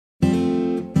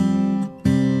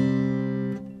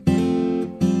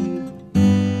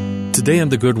Today on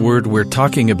The Good Word, we're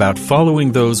talking about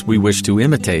following those we wish to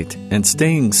imitate and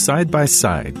staying side by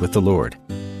side with the Lord.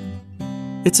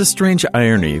 It's a strange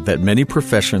irony that many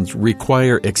professions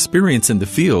require experience in the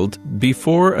field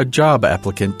before a job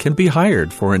applicant can be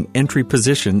hired for an entry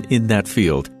position in that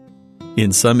field.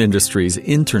 In some industries,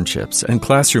 internships and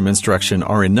classroom instruction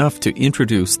are enough to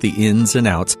introduce the ins and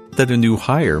outs that a new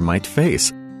hire might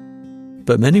face.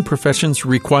 But many professions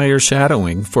require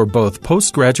shadowing for both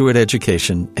postgraduate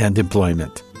education and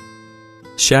employment.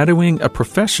 Shadowing a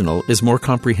professional is more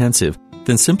comprehensive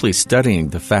than simply studying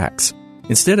the facts,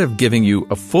 instead of giving you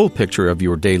a full picture of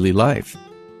your daily life.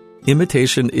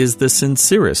 Imitation is the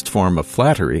sincerest form of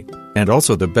flattery and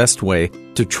also the best way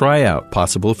to try out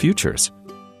possible futures.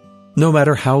 No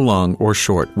matter how long or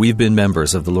short we've been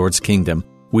members of the Lord's kingdom,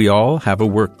 we all have a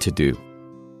work to do.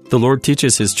 The Lord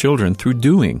teaches His children through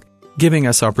doing, giving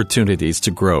us opportunities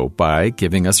to grow by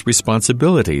giving us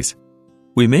responsibilities.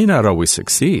 We may not always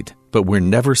succeed, but we're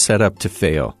never set up to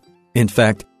fail. In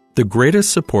fact, the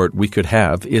greatest support we could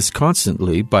have is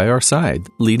constantly by our side,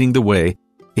 leading the way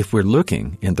if we're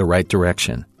looking in the right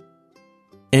direction.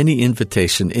 Any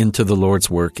invitation into the Lord's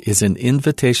work is an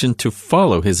invitation to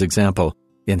follow His example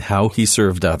in how He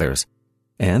served others,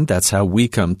 and that's how we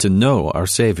come to know our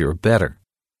Savior better.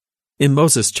 In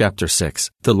Moses chapter 6,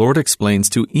 the Lord explains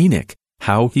to Enoch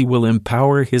how He will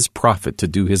empower His prophet to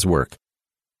do His work.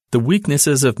 The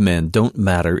weaknesses of men don't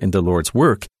matter in the Lord's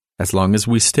work as long as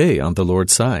we stay on the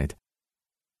Lord's side.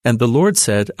 And the Lord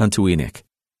said unto Enoch,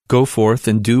 Go forth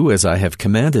and do as I have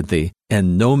commanded thee,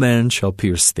 and no man shall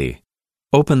pierce thee.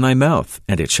 Open thy mouth,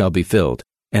 and it shall be filled,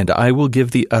 and I will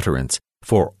give thee utterance,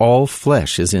 for all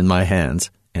flesh is in my hands,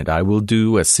 and I will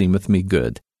do as seemeth me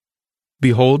good.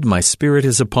 Behold, my Spirit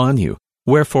is upon you,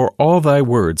 wherefore all thy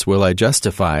words will I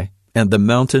justify, and the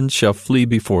mountains shall flee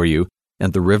before you,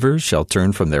 and the rivers shall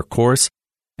turn from their course,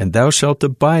 and thou shalt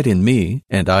abide in me,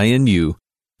 and I in you,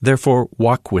 therefore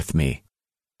walk with me.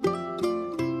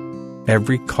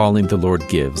 Every calling the Lord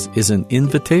gives is an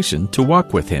invitation to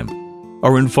walk with Him.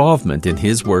 Our involvement in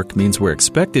His work means we're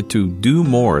expected to do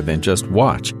more than just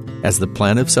watch as the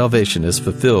plan of salvation is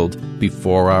fulfilled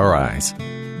before our eyes.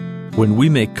 When we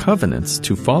make covenants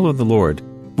to follow the Lord,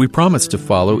 we promise to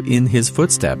follow in His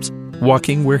footsteps,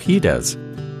 walking where He does.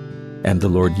 And the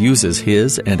Lord uses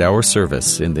His and our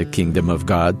service in the kingdom of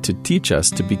God to teach us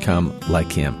to become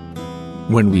like Him.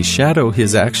 When we shadow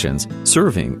His actions,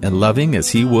 serving and loving as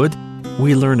He would,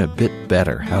 we learn a bit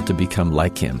better how to become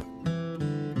like Him.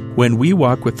 When we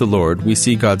walk with the Lord, we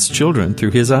see God's children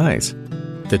through His eyes.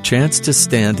 The chance to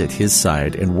stand at His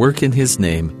side and work in His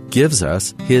name gives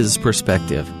us His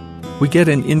perspective. We get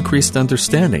an increased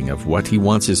understanding of what He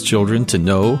wants His children to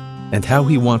know and how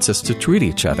He wants us to treat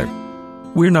each other.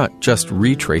 We're not just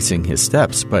retracing His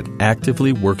steps, but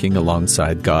actively working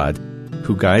alongside God,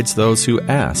 who guides those who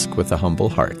ask with a humble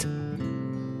heart.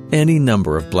 Any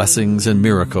number of blessings and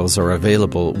miracles are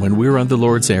available when we're on the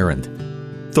Lord's errand.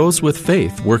 Those with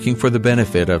faith working for the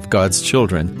benefit of God's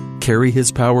children carry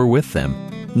His power with them,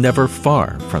 never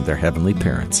far from their heavenly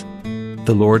parents.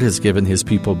 The Lord has given His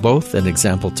people both an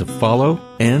example to follow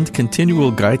and continual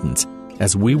guidance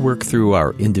as we work through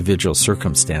our individual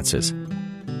circumstances.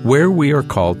 Where we are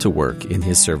called to work in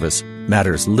His service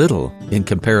matters little in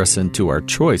comparison to our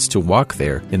choice to walk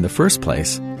there in the first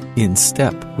place, in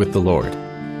step with the Lord.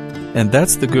 And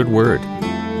that's the good word.